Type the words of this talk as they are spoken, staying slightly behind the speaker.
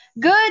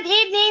Good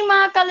evening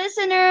mga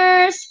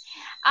ka-listeners!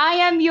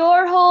 I am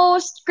your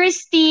host,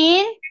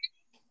 Christine,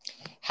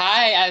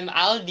 Hi, I'm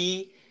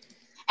Aldi,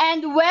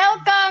 and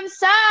welcome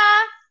sa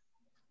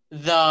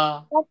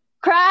the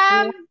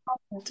Cram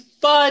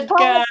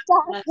podcast.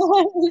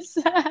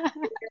 Podcast!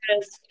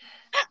 Yes.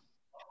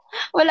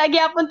 Wala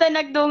gyapon ta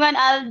nagdungan,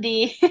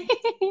 Aldi.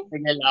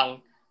 Sige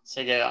lang.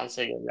 Sige lang,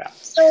 sige lang.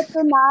 So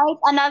tonight,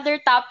 another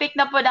topic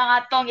na po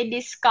ang atong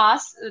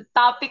i-discuss.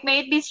 Topic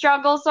may it be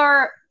struggles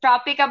or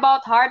topic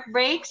about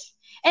heartbreaks.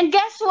 And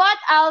guess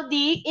what,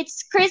 Aldi?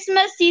 It's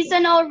Christmas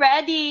season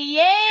already!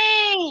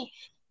 Yay!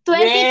 2020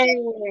 Yay!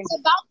 is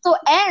about to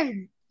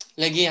end.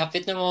 Lagi,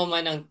 hapit na mo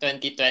man ang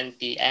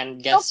 2020 and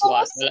So, guess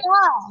what? kumusta?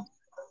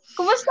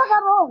 Kumusta ka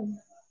ron?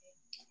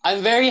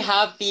 I'm very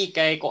happy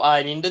kay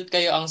kuan. Nindot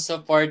kayo ang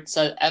support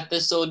sa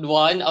episode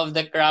 1 of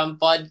the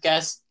Cram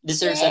Podcast.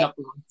 Deserves an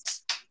applause.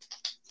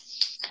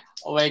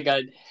 Oh my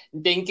God.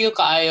 Thank you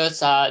kaayo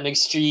sa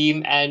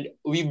nag-stream and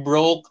we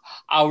broke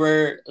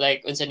our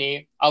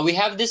we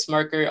have this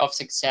marker of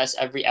success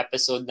every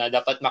episode na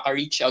dapat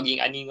maka-reach og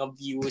yung aning of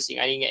views, yung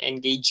aning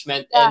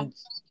engagement and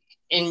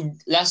in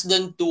less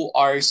than 2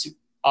 hours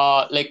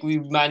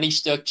we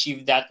managed to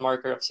achieve that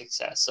marker of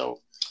success.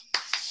 So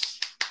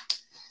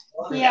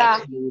Yeah.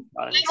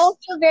 I'm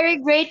also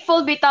very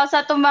grateful bitaw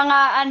sa itong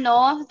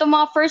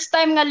mga first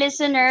time nga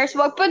listeners.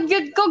 Wag pud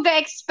gyud ko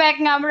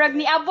ga-expect nga murag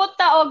niabot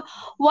ta og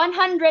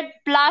 100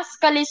 plus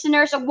ka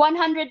listeners og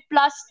 100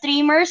 plus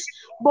streamers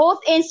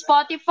both in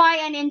Spotify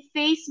and in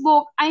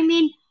Facebook. I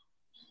mean,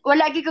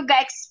 wala gyud ko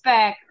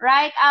ga-expect,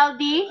 right,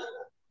 Aldi?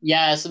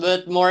 Yes,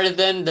 but more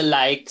than the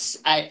likes,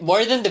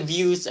 more than the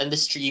views and the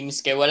streams,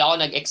 kaya wala ako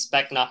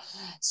nag-expect na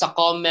sa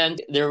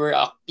comment, there were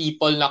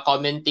people na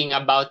commenting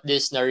about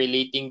this na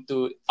relating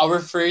to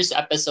our first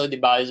episode,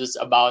 diba? It was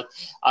about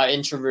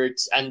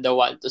introverts and the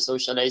want to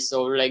socialize.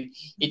 So like,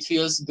 it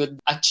feels good.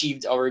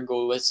 Achieved our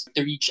goal was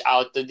to reach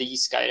out to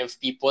these kind of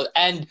people.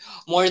 And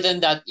more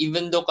than that,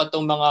 even though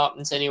katong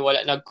mga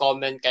wala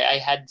nag-comment, kaya I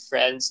had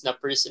friends na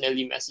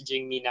personally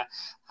messaging me na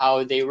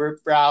how they were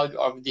proud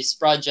of this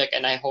project,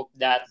 and I hope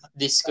that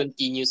this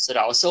continues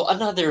raw. So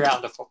another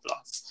round of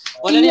applause.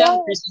 Wala niya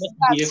ang Christmas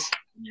gift.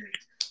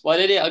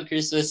 Wala niya ang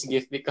Christmas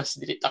gift because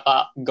dili ta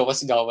ka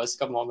gawas-gawas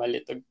ka mo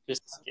malitog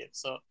Christmas gift.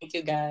 So thank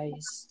you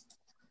guys.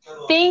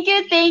 Thank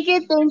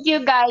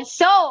you guys.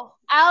 So,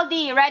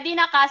 Aldi, ready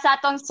na ka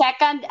sa atong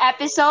second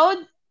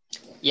episode?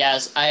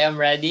 Yes, I am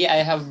ready.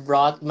 I have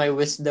brought my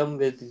wisdom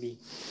with me.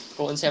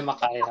 Kung unsay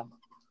makaya.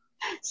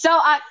 So,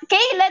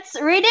 okay, let's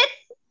read it.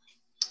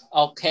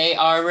 Okay,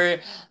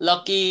 our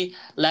lucky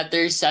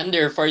letter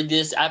sender for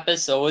this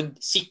episode,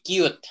 si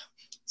Cute.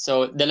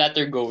 So, the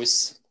letter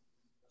goes,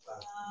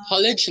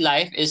 college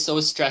life is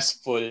so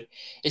stressful,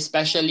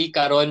 especially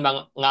karon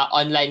mga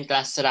online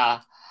class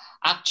ra.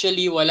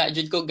 Actually, wala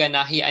jud ko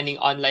ganahi aning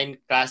online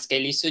class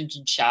kay lisod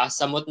jud siya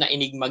samot na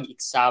inig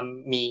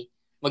mag-exam me.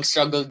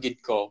 Mag-struggle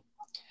gid ko.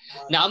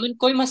 Naaman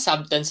ko'y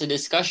masabtan sa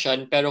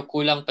discussion pero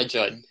kulang pa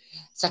jud.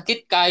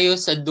 Sakit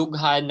kayo sa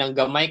dughan ng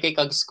gamay kay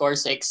kag-score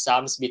sa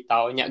exams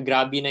bitaw nya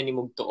grabe na ni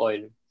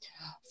mugtuol.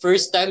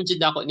 First time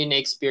jud ako ni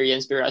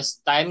na-experience pero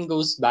as time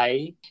goes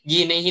by,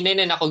 gihinay-hinay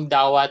na nakog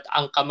dawat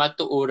ang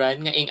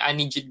kamatuoran nga ing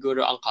ani jud guro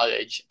ang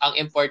college. Ang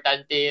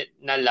importante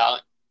na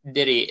lang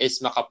diri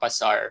is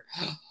makapasar.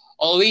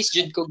 Always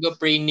jud ko go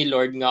pray ni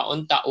Lord nga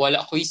unta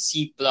wala ko'y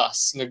C+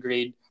 nga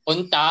grade.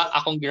 Unta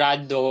akong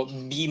grado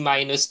B-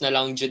 na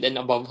lang jud and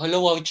above.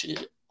 Hello, wow.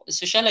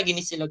 So siya lagi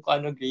ni sila ko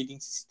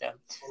grading system.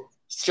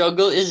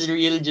 Struggle is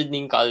real jud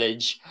ning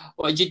college.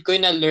 Wa jud ko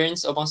na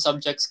learns obang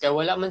subjects kay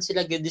wala man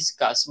sila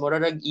gi-discuss,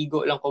 murag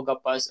ego lang ko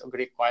gapas og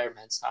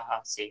requirements.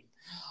 Haha, same.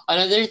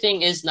 Another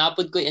thing is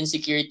napud ko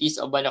insecurities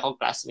oban akong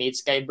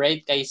classmates kay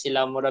bright kay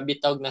sila mura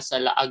bitawg na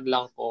sa laag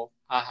lang ko.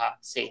 Haha,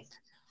 same.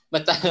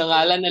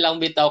 Matangalan na lang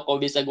bitaw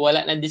ko bisag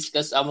wala na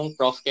discuss among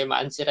prof kay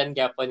maansiran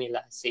gyapon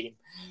nila. Same.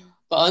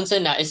 Paunsa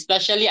na,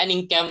 especially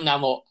aning chem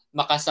na mo,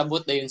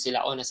 makasabot dayon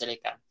sila o nasa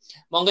ka.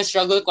 Mga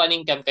struggle ko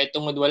aning chem kay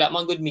tungod wala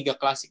man gud miga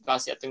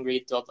klase-klase atong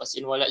grade 12 as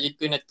in wala jud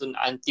ko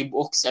natun-an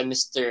tibuok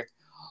semester.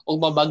 Og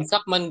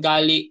mabagsak man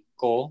gali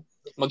ko,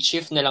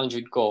 mag-shift na lang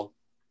jud ko.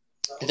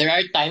 There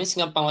are times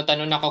nga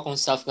pangutanon nako kung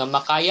self nga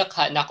makaya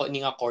ka nako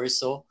ni nga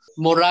kurso.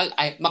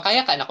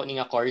 Makaya ka nako ni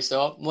nga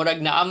kurso. Murag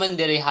naaman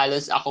diri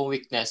halos akong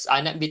weakness.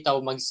 Ana bitaw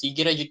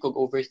magsige ra jud kog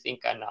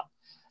overthink ana.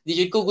 Di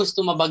jud ko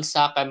gusto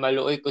mabagsakan,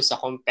 maluoy ko sa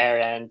akong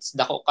parents.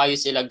 Dako kayo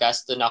sila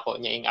gasto nako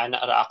nya ing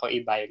ana ra ako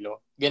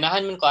ibaylo.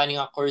 Ganahan man ko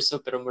ani nga kurso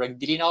pero murag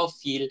dili na ako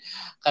feel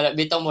kada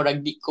bitaw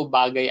murag di ko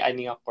bagay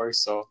ani nga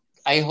kurso.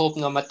 I hope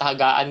nga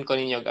matagaan ko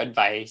ninyo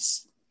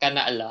advice.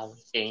 Kana lang.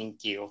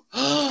 Thank you.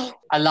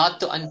 A lot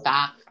to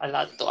unpack.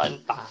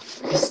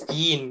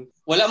 Christine,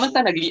 wala man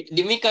ta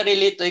di mi ka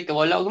relate ka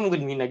wala ko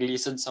gud mi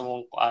naglisod sa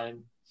mong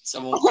kuan.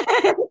 Sa mong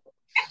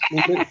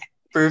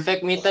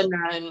perfect mi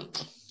tanan.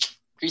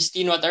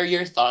 Christine, what are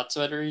your thoughts?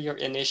 What are your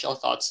initial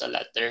thoughts sa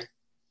letter?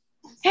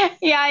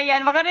 Yeah,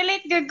 yan.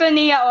 Makarelate good ko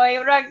niya, oy.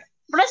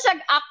 Prasag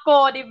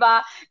ako, di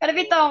ba? Kada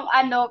bitong,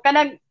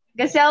 kanag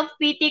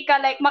self-pity ka,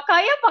 like,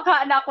 makaya pa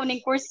ka na ako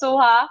ning kurso,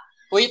 ha?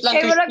 Wait lang,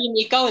 Kay murag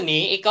Christine,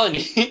 ikaw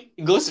ni,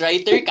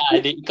 ghostwriter ka,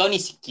 ikaw ni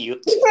si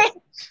cute.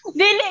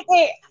 dili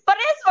kay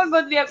parehas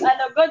magud gyud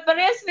good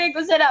parehas may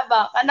gusto na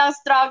ba kanang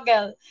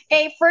struggle.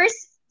 Kay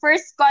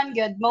first con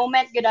good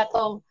moment good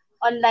atong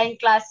online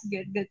class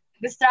good.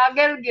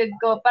 Struggle good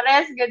ko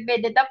parehas good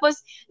bed. Tapos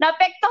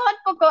naapektuhan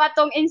ko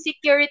atong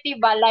insecurity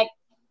ba like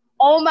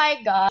oh my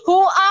God, who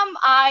am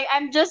I?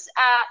 I'm just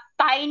a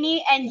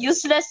tiny and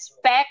useless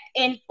speck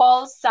in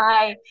Paul's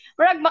side.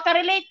 Murag,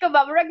 makarelate ko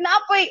ba? Murag,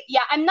 naapoy,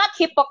 yeah, I'm not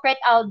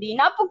hypocrite, Aldi.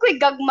 Naapoy ko'y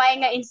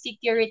gagmay nga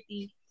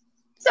insecurity.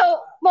 So,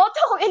 mo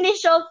to kong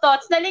initial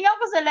thoughts. Nalingaw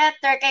ko sa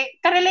letter.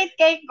 Kay, karelate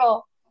kay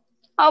ko.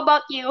 How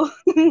about you?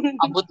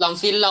 Abot lang,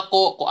 feel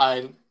ako,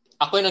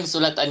 ako yung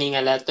nagsulat ani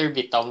nga letter,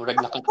 bitaw, murag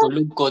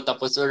nakatulog ko,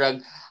 tapos murag,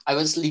 I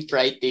was sleep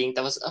writing,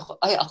 tapos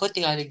ako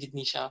tingali gid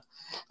ni siya.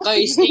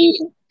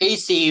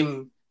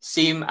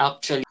 Same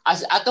actually.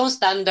 As atong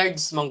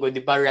standards manggo,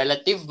 di ba,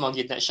 relative mo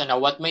gid na siya na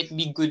what might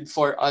be good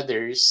for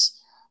others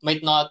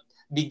might not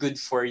be good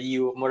for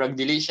you. Murag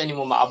dili siya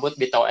nimo maabot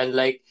bitaw, and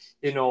like,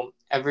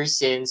 ever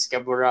since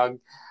kaburag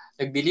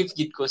nag-believe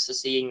gid ko sa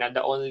saying na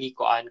the only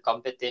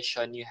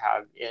competition you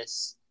have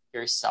is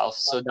yourself.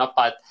 So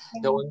dapat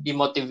the only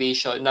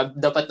motivation na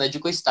dapat na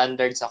jud ko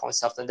standards akong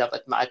self na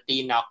dapat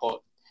ma-attain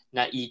ako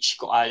na each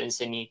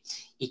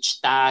each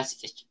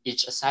task,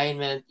 each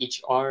assignment, each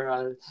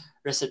oral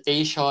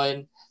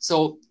recitation.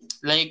 So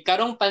like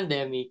karong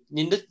pandemic,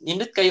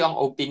 nindot kayo ang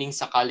opening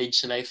sa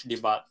college life,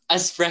 di ba?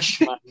 As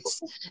freshmen,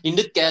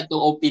 nindot kaya to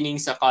opening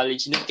sa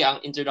college, nindot kaya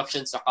ang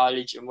introduction sa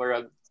college,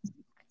 murag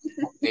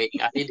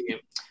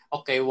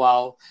okay,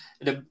 wow.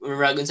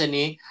 Murag unsa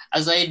ni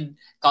aside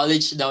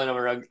college daw na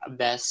murag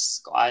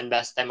best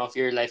time of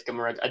your life ka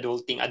murag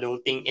adulting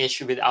ish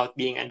without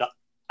being an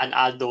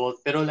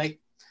adult, pero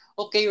like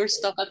okay, you're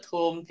stuck at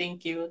home.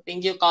 Thank you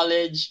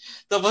college.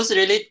 Tapos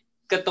relate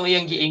katong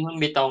iyang giingon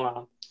bitaw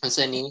nga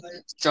unsa ni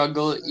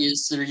struggle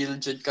is real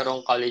jud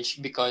karong college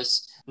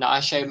because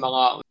naa siya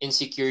mga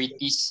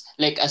insecurities,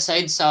 like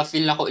aside sa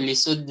feel ako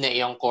ilisod na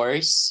iyang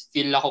course,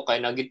 feel ako kay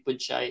nagid pud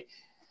siya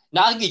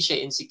naagid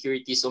siya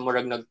insecurity, so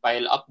murag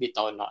nagpile up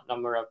bitaw na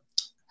murag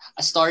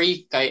a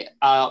story kay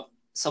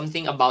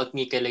something about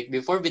me kay like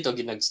before bitaw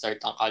gid nag-start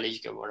ang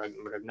college kay murag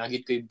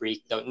nagid ko'y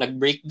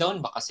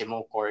breakdown ba kasi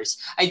mo course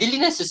ay dili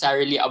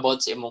necessarily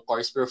about sa imong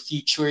course pero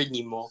future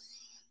nimo,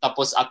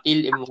 tapos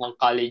appeal imong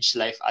college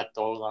life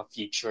ato nga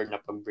future na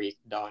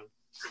pag-breakdown.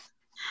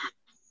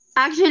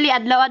 Actually,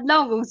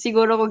 adlaw-adlaw kung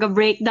siguro ko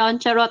ga-breakdown,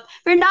 charot.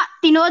 Pero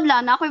tinuod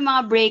lang na ako yung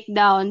mga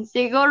breakdown.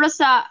 Siguro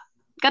sa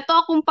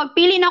kato akong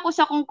pagpili na ako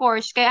sa akong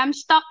course kay I'm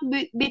stuck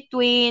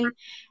between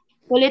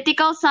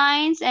political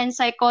science and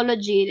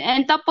psychology.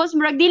 And tapos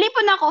murag dili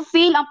po na ako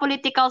feel ang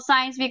political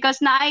science because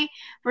naay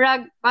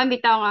murag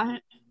pambitaw nga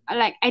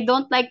like I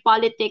don't like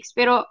politics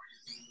pero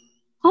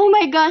oh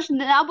my gosh,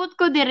 naabot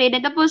ko dire.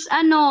 Tapos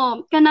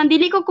kanang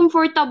dili ko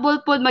comfortable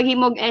pod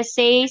maghimog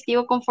essays, di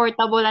ko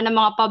comfortable ana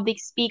mga public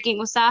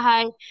speaking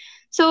usahay.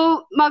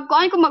 So,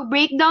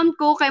 mag-breakdown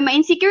ko kay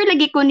ma-insecure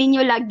lagi ko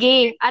ninyo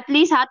lagi. At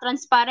least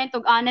transparent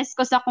ug honest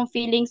ko sa akong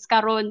feelings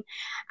karon.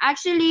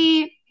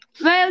 Actually,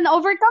 well,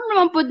 na-overcome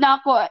naman pud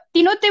na ako.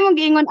 Tinutoy mong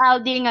giingon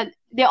Aldi nga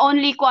the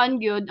only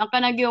gyud ang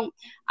kanang yung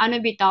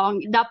bitaw,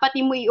 dapat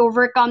nimo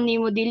i-overcome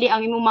nimo dili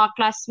ang imong mga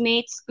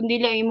classmates kundi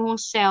ang imong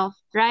self,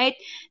 right?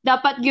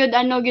 Dapat gyud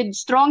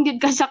strong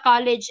gyud ka sa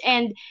college,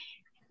 and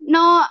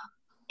no,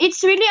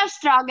 it's really a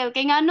struggle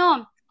kay nga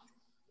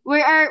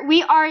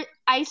we are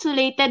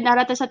isolated na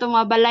rata sa itong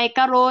mga balay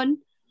karon,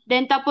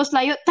 then tapos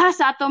layo ta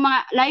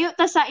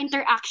sa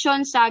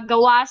interaction sa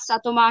gawas sa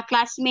atong mga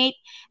classmate,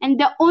 and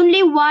the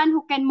only one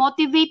who can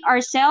motivate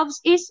ourselves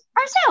is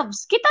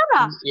ourselves, kita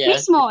ra.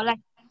 Yes. Mismo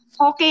like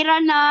okay ra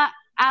na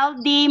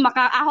Aldi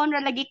makaahon ra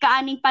lagi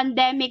ka aning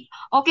pandemic,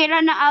 okay ra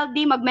na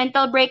Aldi mag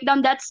mental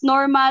breakdown, that's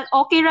normal,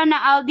 okay ra na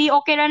Aldi,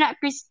 okay ra na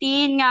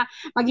Christine nga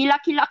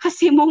magilak-hilak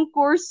kasi mong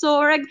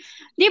kurso,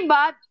 di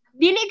ba?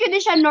 Dili gud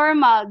siya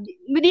normal.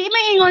 Di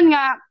maingon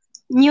nga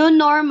new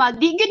normal.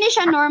 Di gud ni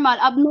siya normal.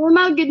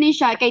 Abnormal gud ni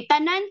siya. Kay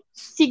tanan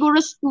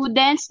siguro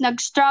students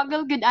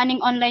nag-struggle gud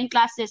aning online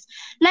classes.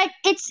 Like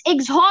it's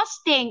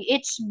exhausting.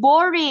 It's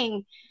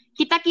boring.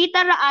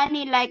 Kita-kita ra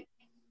ani like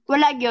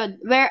wala gyud.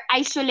 We're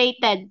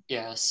isolated.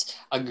 Yes,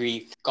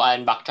 agree.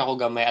 Back ko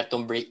gamay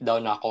atong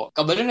breakdown ako.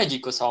 Kabalo na jud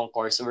ko sa akong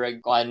course.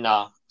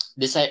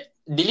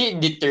 Dili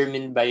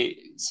determined by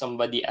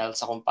somebody else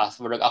akong path.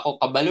 Murag ako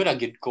kabalo na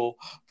gid ko.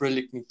 Pero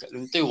like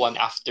one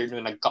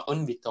afternoon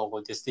nagkaon bitaw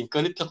ko. Tapos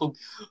kalit ako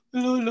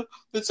lolo.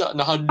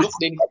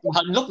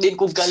 Nahadlok din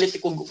kung kalit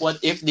kung what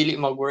if dili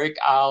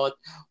mag-workout.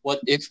 What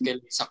if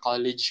kalit sa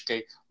college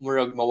kay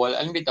murag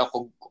mawalan bitaw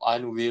ko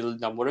will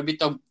na murag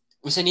bitaw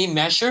unsa ni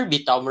measure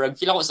bitaw murag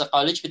feel ako sa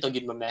college bitaw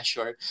gid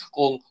ma-measure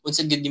kung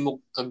unsa gid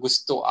nimo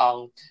kagusto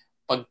ang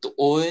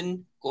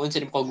pagtuon, kung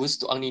saan ko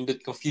gusto ang nindot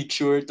kong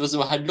future. Tapos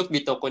mahadlok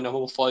bitaw ko na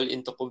mo fall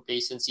into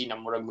complacency na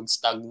murag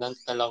mag-stagnant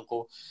na lang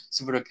ko.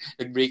 So murag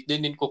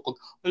nag-breakdown din ko kung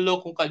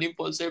hello, kung kanin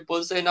pulsar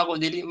na ako,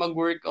 dili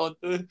mag-workout.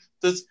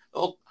 Tapos,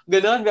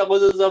 ganahan ba ako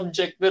sa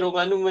subject, pero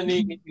nga naman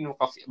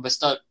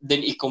basta,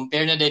 then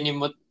i-compare na din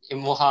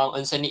imuhang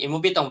unsa ni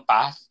imo bitang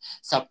path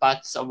sa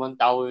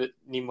mong tao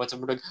nimo sa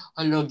murag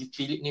hello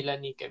gipili nila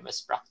ni kay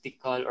mas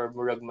practical or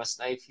murag mas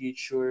na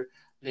future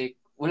like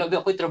wala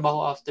ba ako'y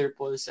trabaho after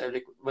Pulsar.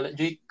 Like, wala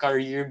joy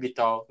career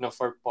bitaw na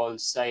for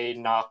Pulsar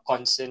na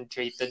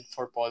concentrated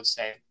for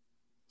Pulsar.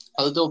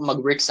 Although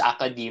mag-work sa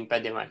academe,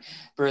 pwede man.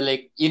 Pero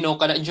like,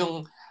 kada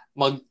yung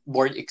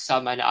mag-board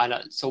exam na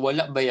ana. So,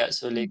 wala ba ya?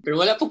 So, like,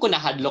 pero wala po ko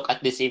nahadlock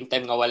at the same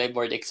time nga wala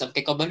board exam.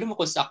 Kaya kabalo mo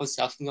ko sa akong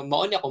self nga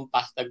maon akong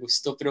path na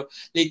gusto. Pero,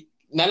 like,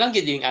 nalang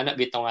yun yung anak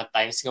bitaw nga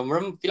times. Nga,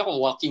 maram, pila ko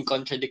walking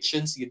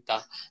contradictions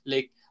kita.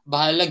 Like,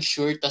 bahalag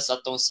sure ta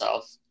sa atong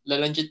self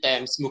lalang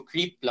times mo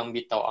creep lang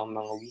bitaw ang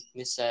mga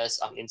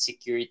weaknesses, ang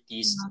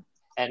insecurities.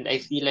 And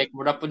I feel like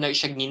mura po na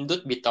siya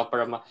nindot bitaw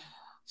para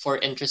for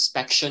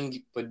introspection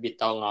pud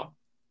bitaw nga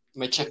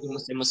ma-check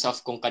mo sa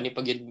self kung kani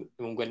pagid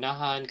imong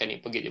ganahan, kani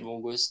pagid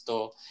imong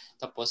gusto.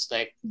 Tapos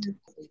like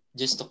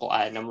just to ko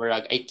na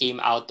murag I came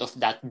out of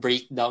that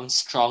breakdown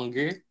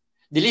stronger.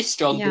 Dili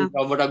stronger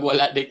murag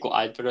wala day ko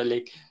pero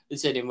like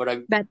isa ni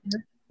murag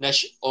better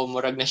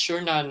murag na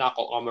sure na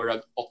nako nga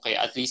murag okay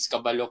at least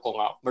kabalo ko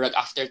nga murag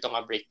after to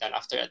nga breakdown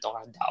after ato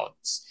nga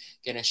doubts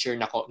kaya na sure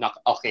nako na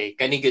okay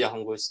kani gid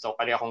akong gusto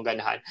kani akong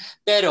ganahan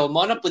pero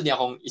mao na pud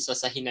akong isa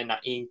sa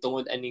hinanaing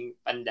tungod aning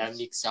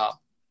pandemic sa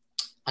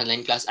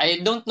online class. I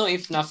don't know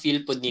if na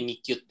feel pud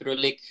ni cute pero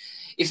like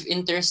if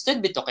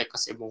interested bito kay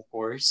kasi imong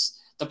course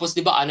tapos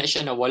di ba ana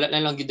siya na wala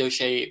na lang gid daw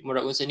siya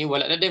murag unsa ni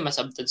wala na day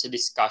masabtan sa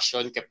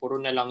discussion kay puro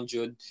na lang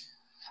jud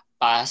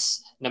pass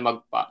na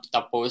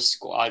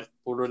tapos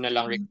puro na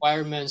lang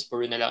requirements,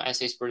 puro na lang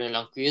essays, puro na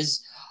lang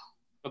quiz.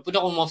 Napuna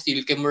akong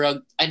ma-feel kay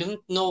murag, I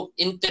don't know,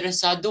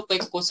 interesado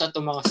kay ko sa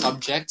itong mga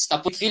subjects.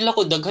 Tapos feel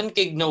ako daghan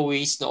kay na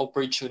ways na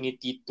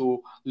opportunity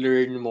to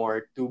learn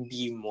more, to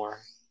be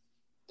more.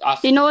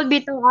 Tinood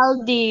bitaw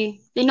Aldi.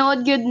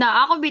 Tinood gyud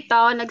na ako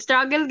bitaw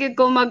nag-struggle gyud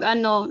ko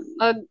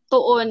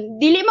magtuon.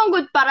 Dili man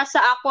gud para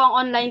sa ako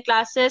ang online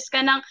classes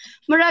kanang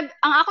murag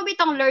ang ako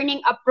bitong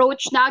learning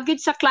approach na gyud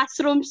sa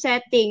classroom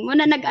setting.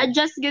 Muna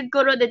nag-adjust gyud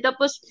ko ro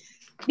tapos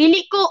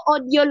dili ko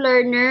audio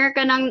learner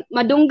kanang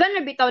madunggan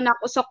na bitaw na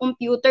ako sa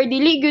computer.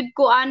 Dili gyud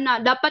ko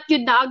ana dapat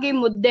gyud na agi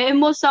mo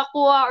demo sa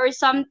kuha or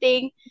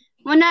something.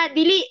 Muna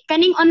dili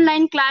kaning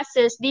online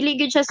classes dili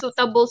gyud siya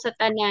suitable sa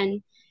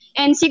tanan.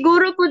 And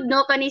siguro pud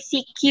no kani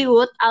si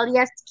cute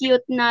alias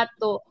cute na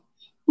to.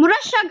 Mura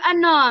siya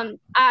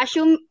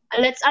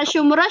let's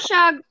assume mura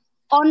siya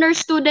honor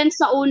student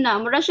sa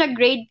una, mura siya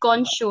grade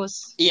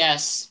conscious.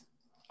 Yes.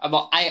 I'm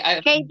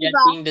okay,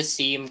 getting the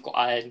same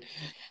kuan.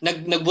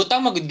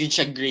 Nagbutang magud gid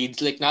siya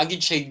grades like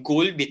nagid siya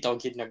goal bitaw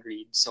gid na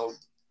grade. So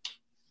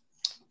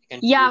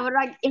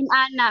murag in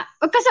ana.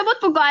 Kasabot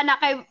pud ko ana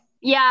kay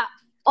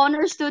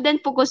honor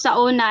student pud ko sa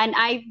una and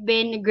I've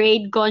been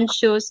grade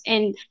conscious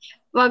and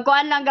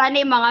wagkuan lang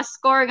gani mga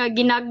score nga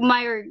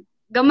ginagmay or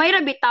gamay ra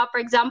bitaw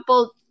for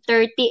example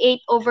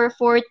 38/40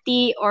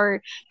 or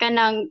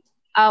kanang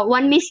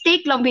one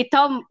mistake lang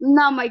bitaw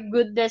na my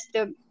goodness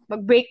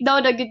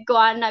mag-breakdown na gid ko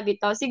ana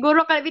bitaw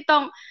siguro ka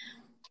bitong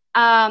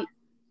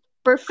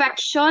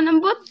perfection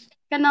ambot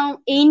kanang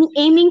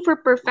aiming for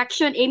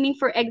perfection aiming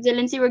for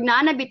excellency wag na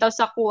ana bitaw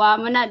sa kuha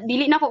man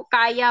dili na ko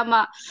kaya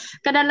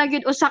kada lang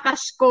gyud usa ka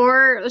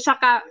score usa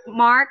ka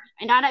mark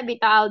and ana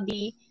bitaw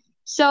Aldi.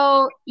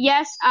 So,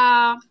 yes,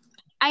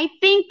 I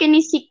think kini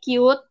si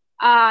cute,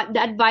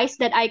 the advice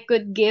that I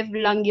could give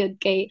lang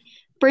yun kay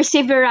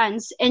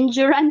perseverance,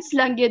 endurance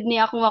lang yun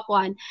niya kung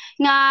akuan.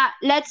 Nga,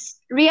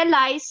 let's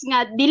realize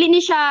nga, dili ni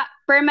siya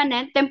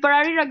permanent,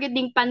 temporary ra gyud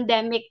ding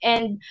pandemic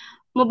and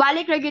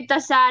mobalik ra gyud ta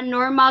sa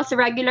normal,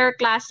 sa regular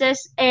classes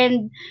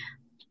and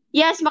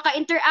yes,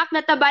 maka-interact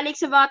na ta balik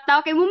sa mga tao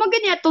kay mo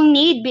magani atong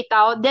need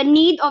bitaw, the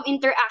need of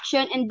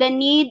interaction and the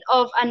need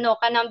of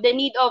the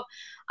need of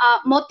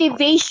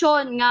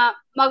motivation nga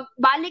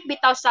magbalik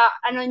bitaw sa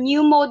new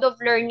mode of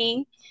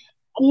learning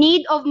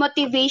need of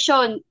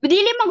motivation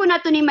dili man gud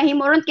nato ni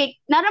mahimo ron kay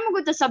nara mo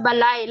gud ta sa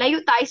balay layo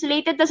ta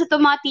isolated ta sa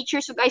to mga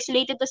teachers ug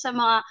isolated ta sa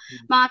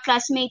mga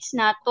classmates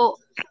nato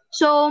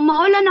so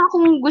maula na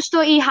akong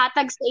gusto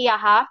ihatag sa iya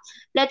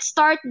let's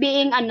start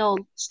being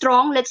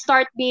strong let's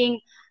start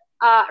being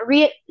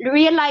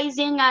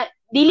realizing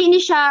dili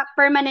ni siya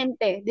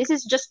permanente. This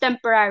is just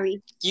temporary.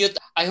 Cute.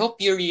 I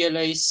hope you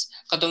realize,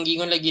 katong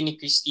gingon lagi ni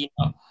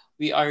Christina,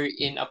 we are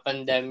in a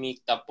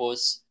pandemic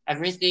tapos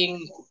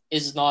everything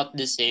is not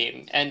the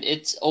same. And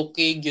it's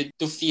okay good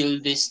to feel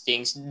these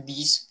things.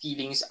 These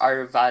feelings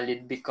are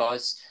valid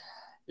because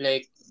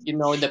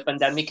the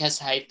pandemic has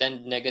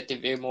heightened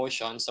negative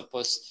emotions.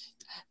 Tapos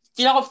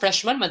feel ako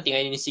freshman man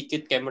tingay ni si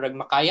cute kay murag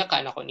makaya ka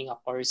na ko ni nga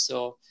course.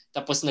 So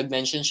tapos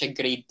nag-mention siya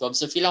grade 12.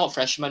 So feel ako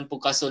freshman po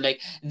ka. So like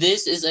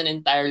this is an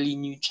entirely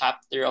new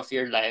chapter of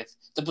your life.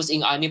 Tapos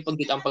ing ani pag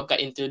ang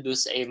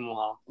pagka-introduce sa imo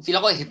ha. Feel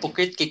ako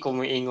hypocrite kay ko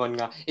moingon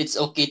nga it's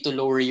okay to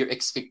lower your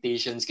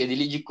expectations kay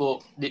dili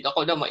ako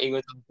na maingon.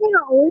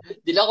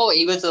 Dili ako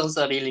maingon sa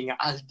sarili nga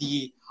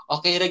Aldi.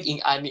 Okay rag ing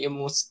ani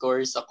imong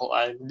score sa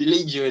kuan.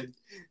 Dili jud.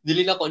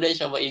 Dili na ko na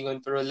siya maingon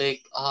pero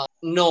like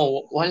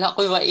no, wala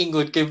ko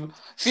maingon kay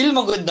feel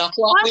mo good na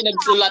ako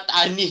nagsulat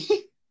ani.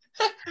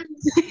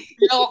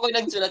 Ako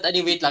nagsulat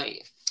ani wait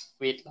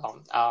lang.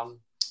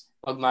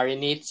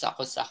 Mag-marinate sa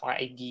ako sa akong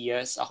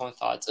ideas, akong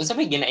thoughts. Unsa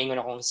may ginaingon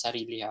akong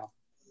sarili ha.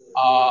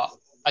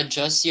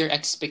 Adjust your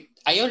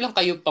ayaw lang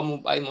kayo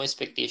pamubay mo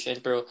expectation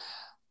pero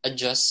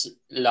adjust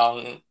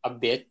lang a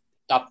bit.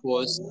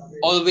 Tapos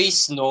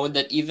always know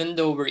that even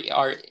though we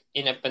are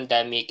in a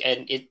pandemic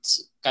and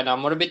it's kana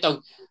mo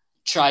bitog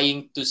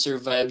trying to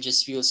survive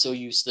just feels so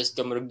useless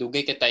ka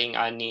marugdugay ka tayong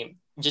ani.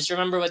 Just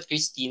remember what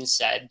Christine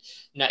said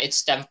na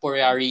it's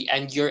temporary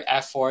and your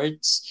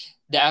efforts,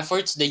 the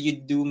efforts that you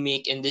do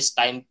make in this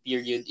time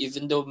period,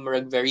 even though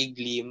marag very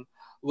gleam,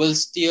 will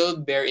still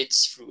bear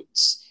its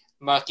fruits.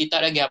 Makita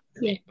ra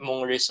gyapon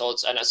mong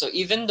results ana. So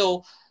even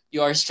though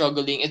you are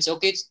struggling, it's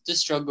okay to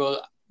struggle.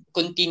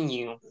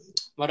 Continue.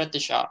 Mara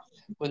to siya.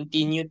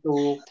 Continue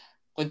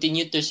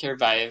to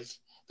survive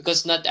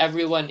because not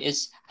everyone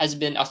has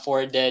been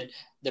afforded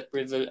the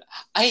privilege.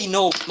 I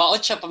know,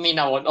 maot siya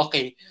paminawon.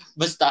 Okay.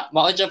 Basta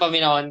maot siya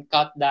paminawon,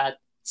 cut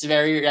that. It's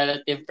very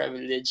relative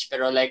privilege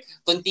pero like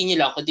continue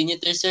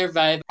to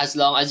survive as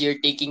long as you're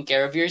taking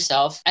care of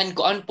yourself and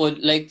kuan pod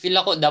like feel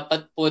ako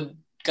dapat pod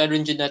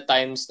karon jud na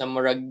times na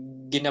murag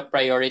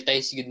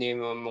gina-prioritize gid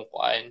nimo mo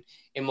kuan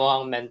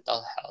imong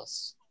mental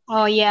health.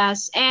 Oh,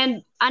 yes.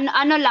 And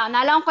ano lang,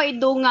 nalang ko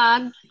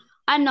idungag,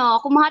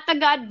 kung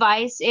mahatag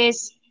advice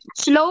is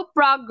slow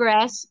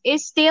progress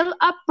is still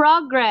a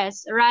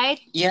progress,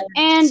 right? Yes.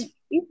 And,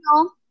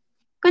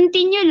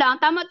 continue lang.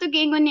 Tama to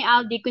gingon ni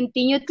Aldi,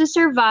 continue to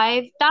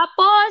survive.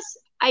 Tapos,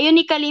 ayun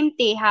ni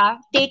kalimti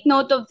ha, take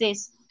note of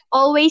this.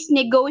 Always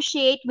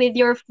negotiate with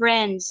your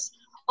friends.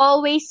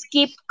 Always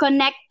keep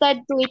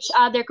connected to each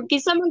other. Kung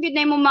kinsa man gyud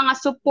na imong mga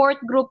support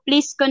group,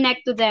 please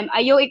connect to them.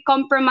 Ayaw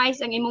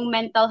i-compromise ang imong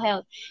mental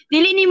health.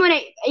 Dili nimo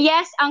na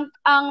yes, ang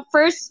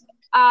first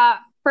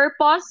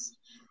purpose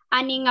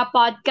ani nga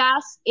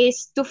podcast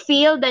is to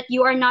feel that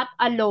you are not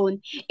alone.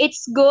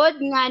 It's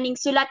good nga ning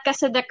sulat ka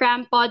sa The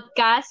Cram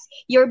podcast,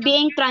 you're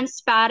being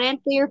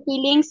transparent to your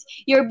feelings,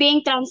 you're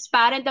being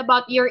transparent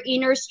about your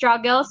inner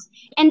struggles,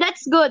 and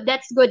that's good.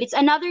 It's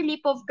another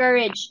leap of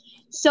courage.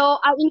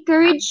 So, I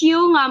encourage you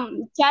nga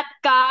chat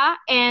ka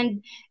and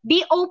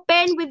be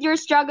open with your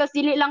struggles.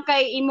 Dili lang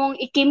kay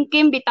imong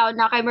ikimkim bitaw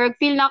na kay murag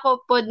feel na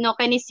ko pod no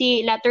kani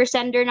si letter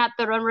sender na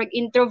to ron murag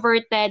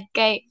introverted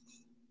kay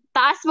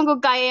taas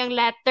magug kaya yung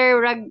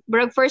letter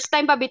murag first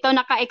time pa bitaw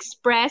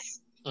naka-express.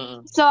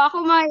 So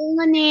ako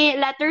maingon ni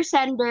letter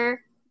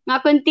sender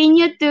nga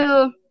continue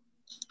to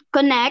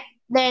connect,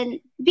 then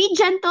be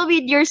gentle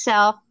with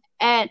yourself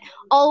and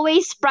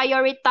always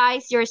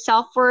prioritize your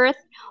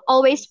self-worth.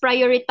 Always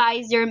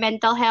prioritize your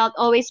mental health,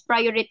 always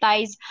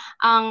prioritize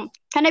ang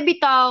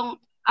kanabitong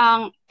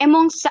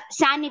emong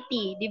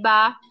sanity, di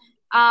ba?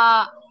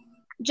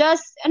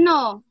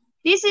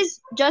 This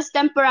is just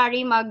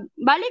temporary,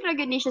 magbalik ra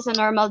gyud ni siya sa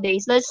normal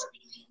days. Let's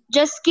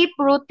just keep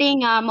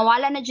rooting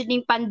mawala na jud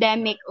ning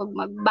pandemic ug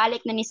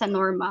magbalik na ni sa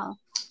normal.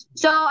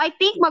 So I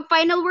think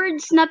mag-final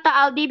words na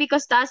ta Aldi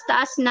because taas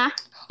na.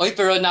 Oy,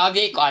 pero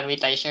nabi ko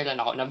wait I share lang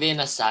ako. Nabi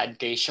na sad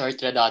kay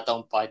short ra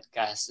datong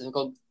podcast.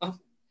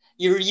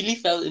 You really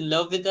fell in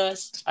love with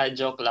us?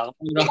 Joke lang.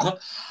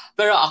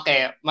 Pero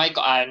okay, my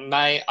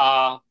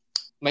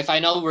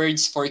final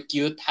words for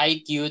cute.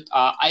 Hi cute.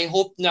 I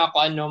hope na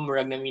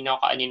murag naminaw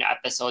ka ani na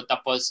episode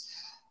tapos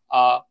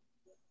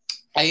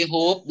I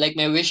hope like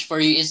my wish for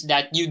you is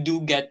that you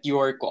do get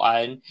your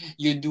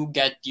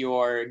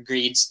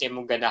grades te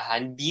mo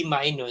ganahan B-.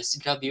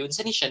 Grabe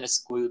unsa ni siya na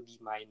school B-.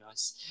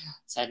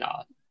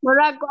 Sana.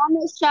 Murag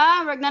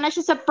na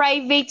siya sa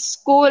private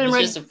school.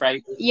 Siya sa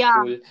private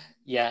school.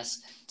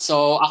 Yes.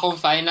 So, akong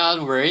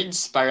final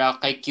words para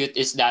kay Cute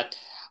is that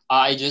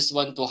I just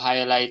want to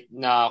highlight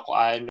na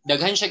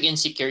daghan siya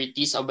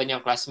insecurities o ba niyang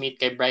classmate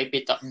kay bright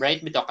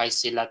bito kay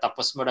sila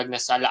tapos murag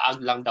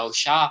nasalaag lang daw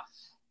siya.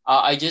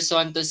 I just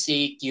want to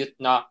say Cute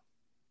na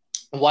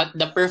what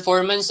the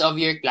performance of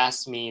your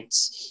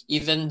classmates,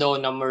 even though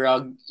na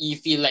murag you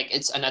feel like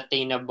it's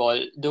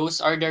unattainable, those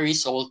are the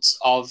results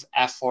of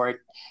effort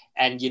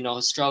and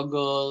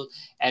struggle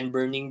and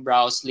burning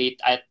brows late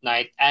at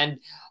night. And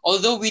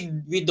although we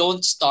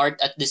don't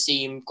start at the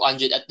same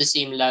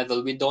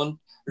level, we don't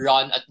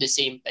run at the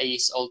same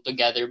pace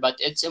altogether. But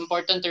it's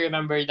important to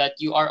remember that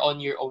you are on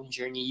your own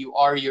journey. You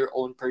are your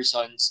own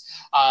persons.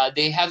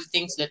 They have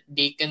things that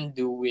they can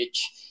do which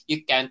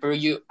you can. Pero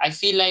I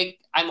feel like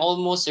I'm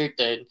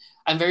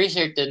very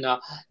certain na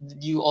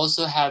you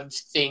also have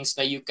things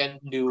that you can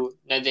do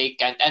na they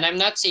can't. And I'm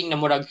not saying na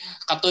murag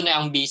kato na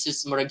ang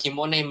basis murag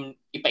himo na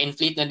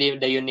ipa-inflate na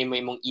dayon nimo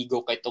imong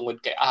ego kay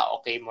tungod kay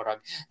okay murag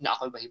na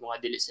ako mahimo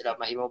nga dili sila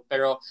mahimo.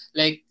 Pero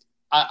like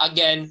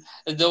again,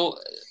 though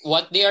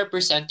what they are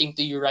presenting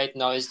to you right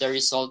now is the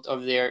result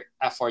of their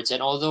efforts,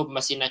 and although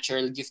mas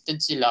natural gifted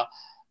sila,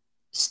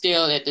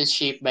 still it is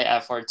shaped by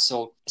effort.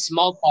 So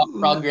small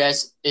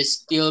progress is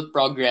still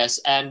progress,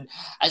 and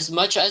as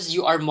much as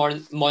you are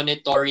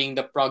monitoring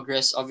the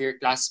progress of your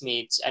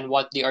classmates and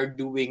what they are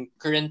doing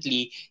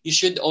currently, you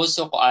should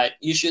also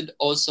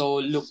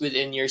look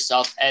within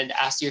yourself and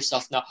ask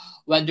yourself now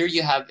whether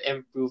you have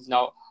improved.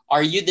 Now,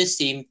 are you the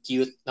same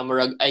cute na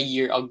murag a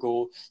year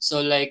ago?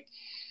 So like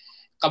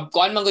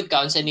kuan man gud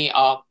kaon sa ni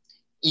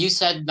you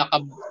said na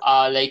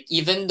like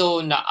even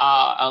though na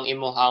ang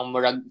imuhang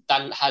murag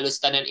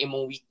halos tanan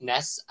imong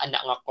weakness ana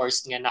nga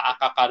course nga naa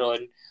ka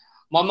karon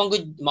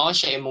mao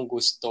siya imong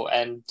gusto,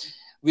 and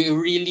we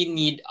really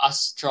need a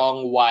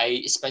strong why,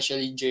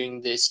 especially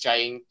during these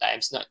trying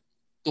times, not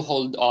to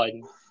hold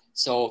on.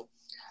 So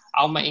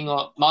ako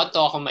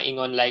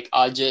maingon like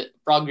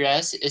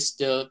progress is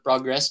still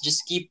progress.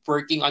 Just keep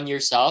working on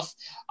yourself.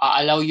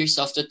 Allow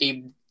yourself to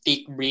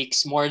take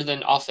breaks more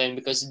than often,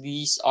 because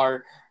these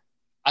are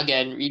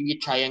again really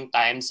trying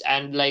times.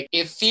 And like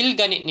if feel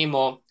ganit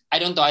nimo, I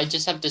don't know, I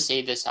just have to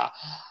say this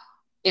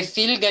if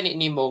feel ganit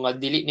nimo nga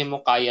dili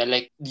nimo kaya,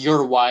 like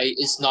your why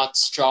is not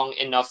strong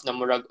enough na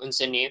murag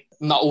unsa ni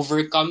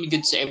ma-overcome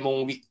gud sa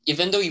imong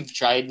even though you've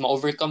tried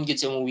ma-overcome gud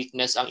sa imong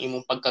weakness ang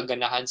imong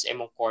pagkaganahan sa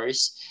imong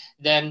course,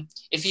 then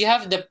if you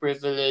have the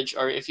privilege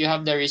or if you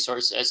have the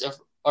resources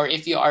or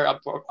if you are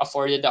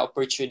afforded the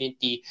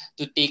opportunity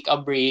to take a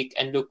break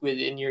and look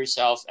within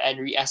yourself and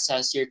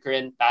reassess your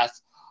current path,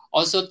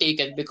 also take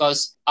it,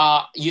 because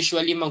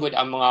usually magud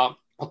ang mga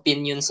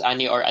opinions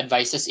ani or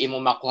advices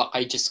imo makuha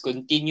kay just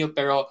continue.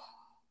 Pero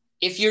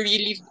if you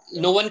really,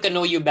 no one can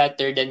know you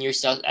better than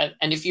yourself,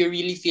 and if you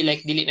really feel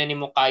like dili na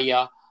nimo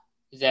kaya,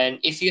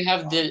 then if you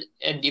have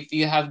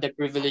the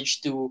privilege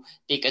to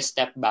take a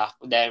step back,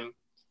 then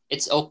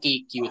it's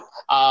okay, cute.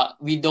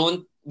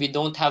 We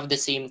don't have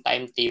the same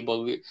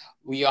timetable.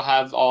 We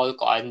have all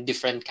on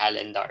different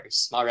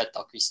calendars. Mara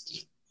to,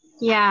 Christine.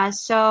 Yeah,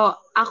 so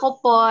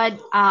ako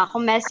pod,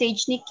 kung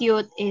message ni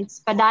Cute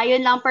is padayon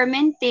lang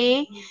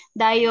permente,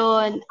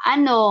 dayon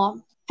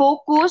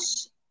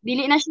focus,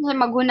 dili na siya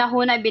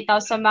maghuna-huna bitaw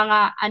sa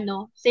mga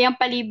sa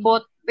iyang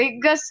palibot,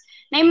 because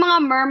na yung mga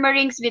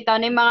murmurings bitaw,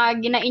 na yung mga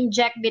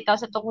gina-inject bitaw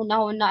sa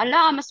tukuna-huna.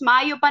 Ala, mas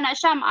maayo pa na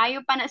siya.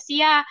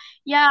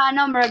 Yeah,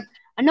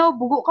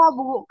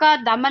 bugo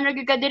ka, daman ra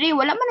gyud ka diri,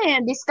 wala man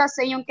na discuss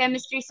sa iyong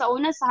chemistry sa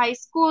una sa high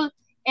school.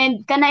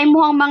 And kanay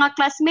mo ang mga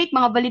classmate,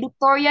 mga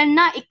valedictorian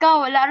na,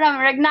 ikaw wala ra,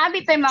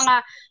 nabi tay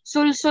mga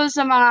sulsul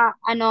sa mga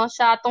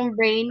sa atong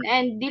brain,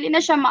 and dili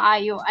na siya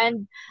maayo.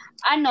 And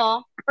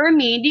for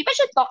me, di pa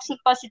siya toxic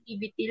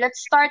positivity.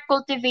 Let's start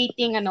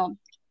cultivating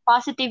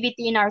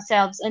positivity in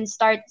ourselves and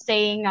start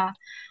saying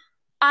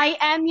I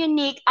am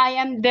unique, I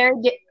am very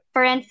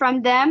different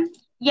from them.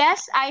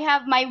 Yes, I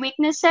have my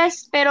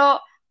weaknesses, pero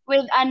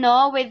with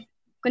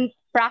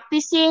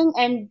practicing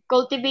and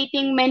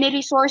cultivating many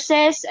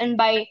resources, and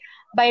by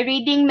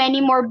reading many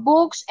more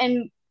books,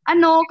 and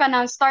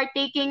kanang start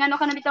taking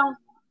bitong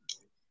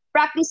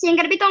practicing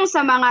bitong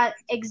sa mga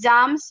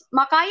exams,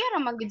 makaya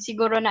ra magud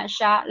siguro na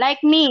siya.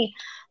 Like me,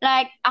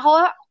 like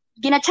ako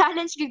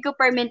gina-challenge gid ko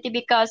permanently,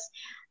 because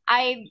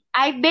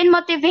I've been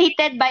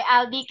motivated by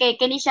Aldy, kay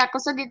kani siya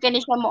kusog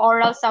kani siya mo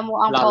oral sa mo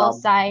ang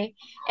polsci,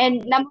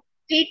 and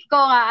na-motivate ko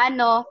nga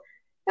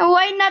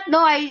why not,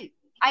 no, I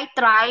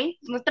try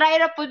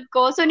ra pud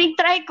ko, so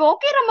nig-try ko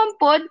okay ra man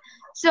pud.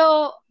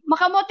 So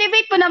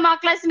maka-motivate po na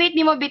mga classmate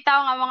nimo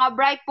bitaw nga mga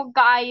bright pug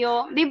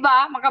kaayo, di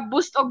ba?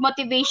 Maka-boost og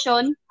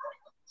motivation.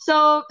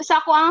 So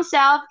sa ako ang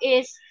self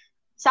is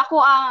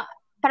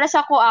para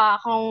sa ako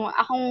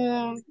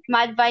akong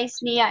ma-advise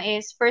niya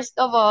is, first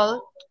of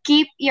all,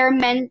 keep your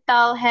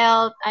mental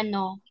health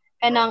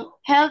kanang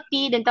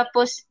healthy, then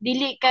tapos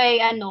dili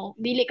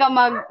ka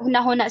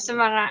maghunahuna sa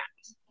mga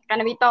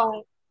kanang bitaw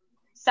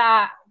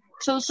sa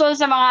sulsul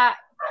sa mga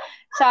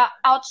sa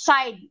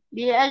outside.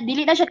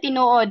 Dili na siya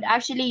tinuod.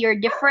 Actually, you're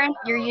different,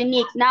 you're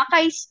unique, na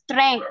kay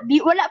strength.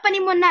 Wala pa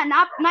nimo na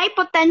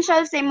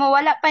potential sa imo,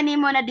 wala pa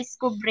nimo na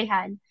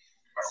diskubrehan.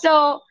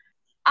 So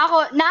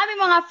ako naami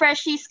mga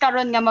freshies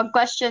karon nga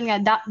mag-question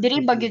nga diri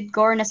ba gyud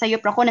ko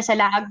nasayop ra ko, nasa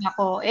laag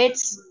ako.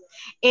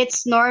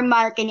 It's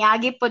normal,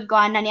 kaniagi pod ko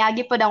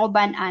niagi pod ang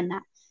uban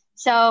ana.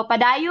 So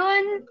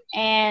padayon,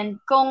 and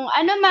kung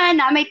man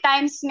may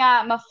times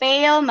nga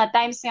ma-fail,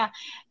 times nga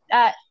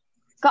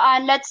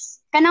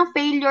kanang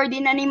failure,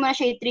 din na nimo na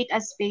siya i-treat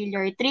as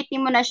failure. I-treat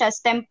nimo na siya as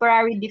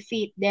temporary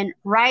defeat. Then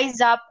rise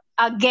up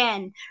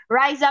again.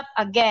 Rise up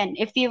again.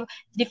 If you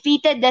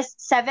defeated this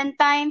 7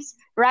 times,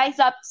 rise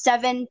up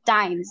 7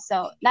 times.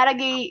 So,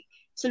 naragi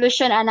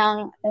solution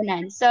anang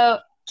unan.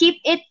 So,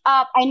 keep it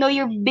up. I know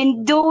you've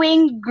been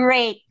doing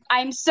great.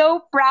 I'm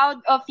so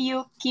proud of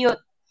you, cute.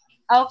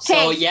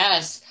 So Okay.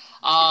 yes,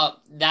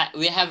 that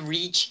we have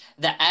reached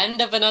the end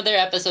of another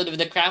episode of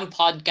the Cram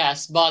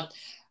Podcast. But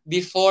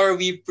before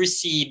we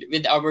proceed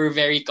with our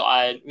very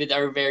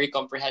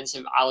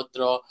comprehensive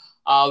outro,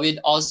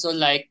 we'd also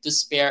like to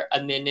spare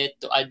a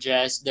minute to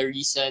address the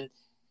recent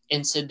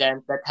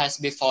incident that has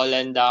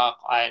befallen the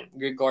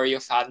Gregorio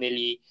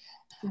family.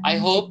 I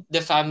hope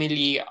the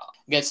family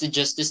gets the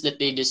justice that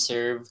they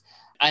deserve,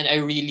 and I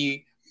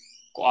really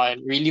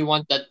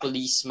want that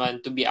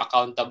policeman to be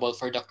accountable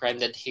for the crime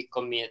that he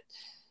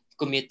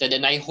committed,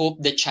 and I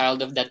hope the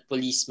child of that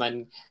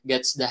policeman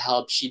gets the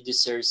help she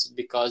deserves,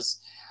 because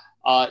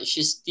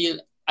she's still,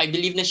 I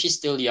believe na she's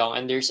still young,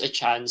 and there's a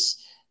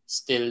chance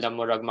still na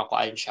murag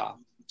makuan siya,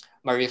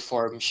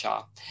 ma-reform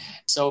siya.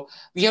 So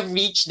we have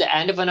reached the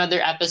end of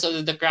another episode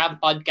of the Crab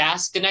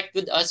Podcast. Connect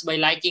with us by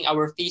liking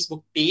our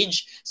Facebook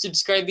page,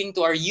 subscribing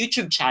to our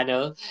YouTube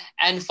channel,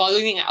 and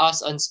following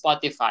us on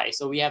Spotify.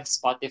 So we have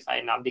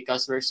Spotify now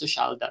because we're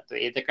social that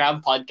way. The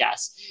Crab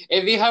Podcast.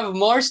 If you have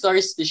more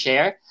stories to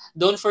share,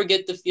 don't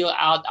forget to fill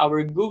out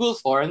our Google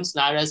Forms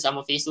nara sa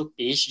among Facebook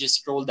page.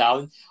 Just scroll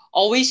down.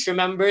 Always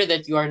remember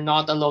that you are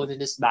not alone in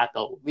this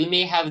battle. We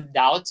may have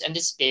doubts and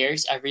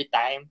despairs every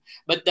time,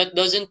 but that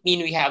doesn't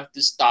mean we have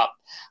to stop.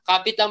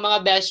 Kapit ang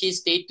mga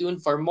beshies, stay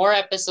tuned for more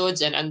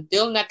episodes, and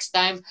until next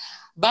time,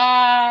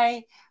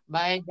 bye!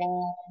 Bye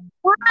guys!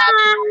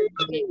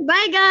 Bye.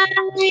 Bye,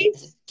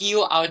 guys.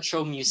 Cue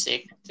outro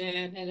music.